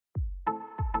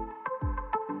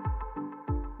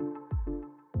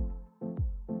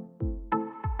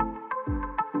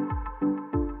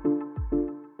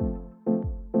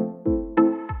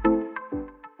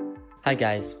Hi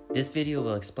guys, this video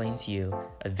will explain to you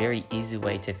a very easy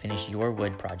way to finish your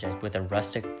wood project with a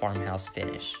rustic farmhouse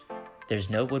finish. There's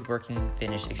no woodworking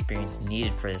finish experience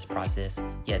needed for this process,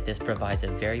 yet this provides a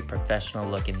very professional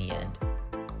look in the end.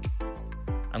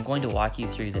 I'm going to walk you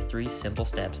through the 3 simple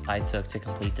steps I took to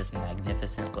complete this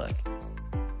magnificent look.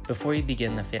 Before you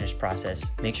begin the finish process,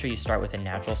 make sure you start with a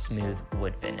natural smooth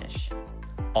wood finish.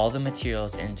 All the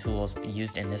materials and tools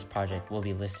used in this project will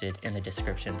be listed in the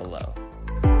description below.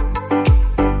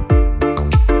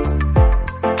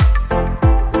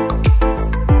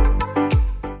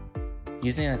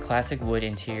 Using a classic wood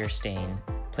interior stain,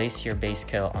 place your base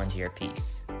coat onto your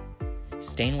piece.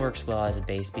 Stain works well as a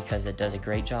base because it does a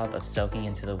great job of soaking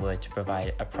into the wood to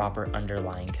provide a proper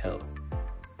underlying coat.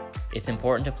 It's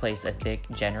important to place a thick,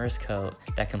 generous coat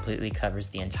that completely covers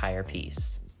the entire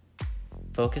piece.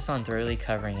 Focus on thoroughly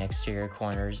covering exterior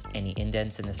corners, any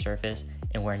indents in the surface,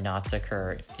 and where knots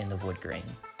occur in the wood grain.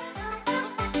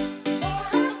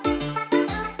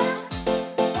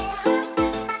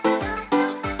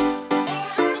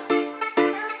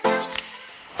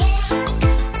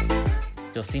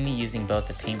 You'll see me using both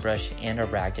a paintbrush and a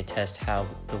rag to test how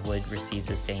the wood receives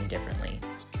the stain differently.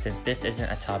 Since this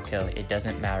isn't a top coat, it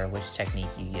doesn't matter which technique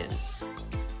you use.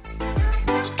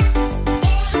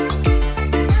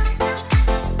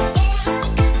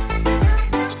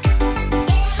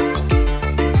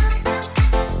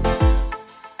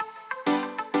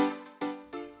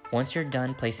 Once you're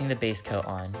done placing the base coat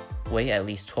on, wait at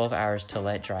least 12 hours to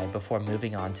let dry before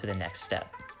moving on to the next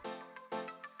step.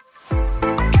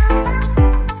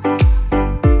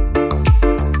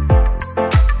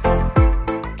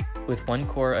 With 1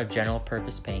 quart of general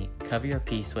purpose paint, cover your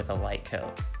piece with a light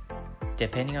coat.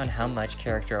 Depending on how much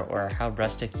character or how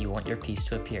rustic you want your piece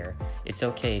to appear, it's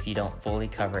okay if you don't fully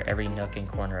cover every nook and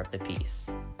corner of the piece.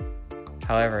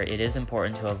 However, it is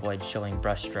important to avoid showing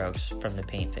brush strokes from the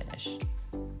paint finish.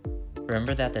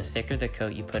 Remember that the thicker the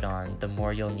coat you put on, the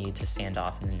more you'll need to sand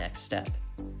off in the next step.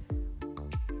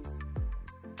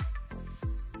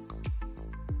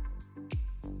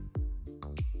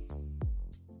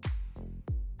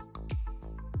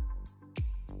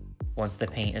 Once the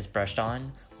paint is brushed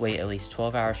on, wait at least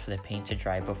 12 hours for the paint to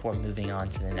dry before moving on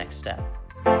to the next step.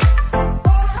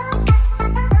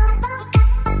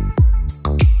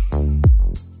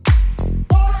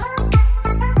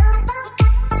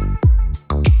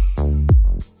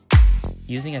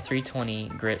 Using a 320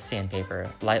 grit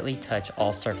sandpaper, lightly touch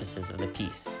all surfaces of the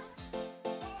piece.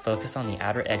 Focus on the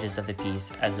outer edges of the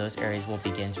piece as those areas will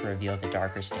begin to reveal the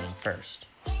darker stain first.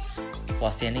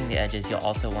 While sanding the edges, you'll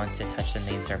also want to touch the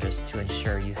main surface to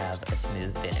ensure you have a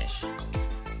smooth finish.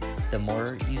 The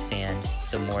more you sand,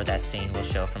 the more that stain will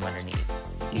show from underneath.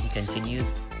 You can continue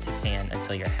to sand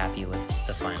until you're happy with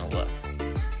the final look.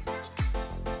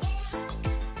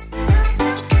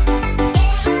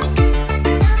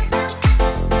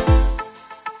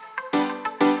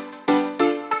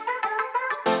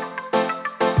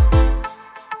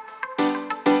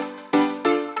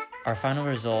 Our final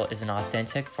result is an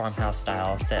authentic farmhouse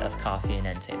style set of coffee and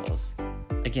end tables.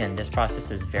 Again, this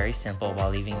process is very simple while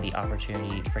leaving the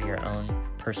opportunity for your own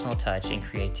personal touch and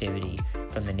creativity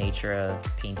from the nature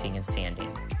of painting and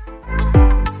sanding.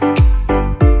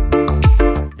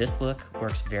 This look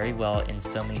works very well in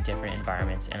so many different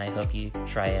environments, and I hope you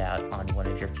try it out on one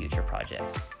of your future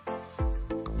projects.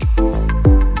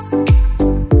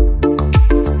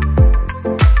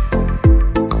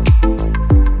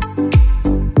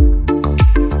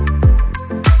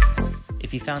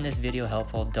 If you found this video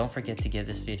helpful, don't forget to give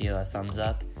this video a thumbs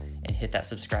up and hit that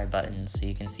subscribe button so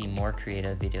you can see more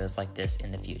creative videos like this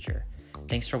in the future.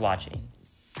 Thanks for watching.